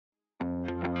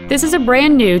This is a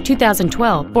brand new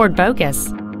 2012 Ford Focus.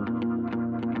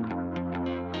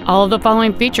 All of the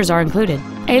following features are included: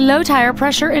 a low tire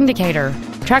pressure indicator,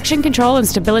 traction control and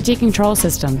stability control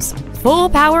systems, full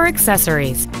power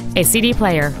accessories, a CD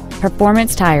player,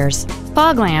 performance tires,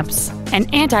 fog lamps, an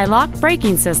anti-lock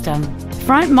braking system,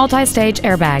 front multi-stage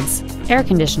airbags, air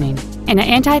conditioning, and an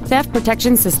anti-theft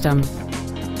protection system.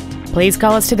 Please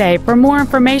call us today for more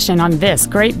information on this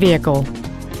great vehicle.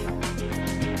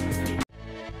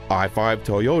 I-5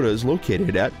 Toyota is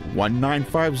located at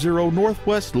 1950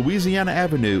 Northwest Louisiana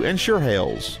Avenue in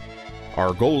Chehalis.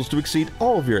 Our goal is to exceed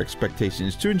all of your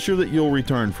expectations to ensure that you'll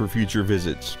return for future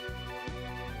visits.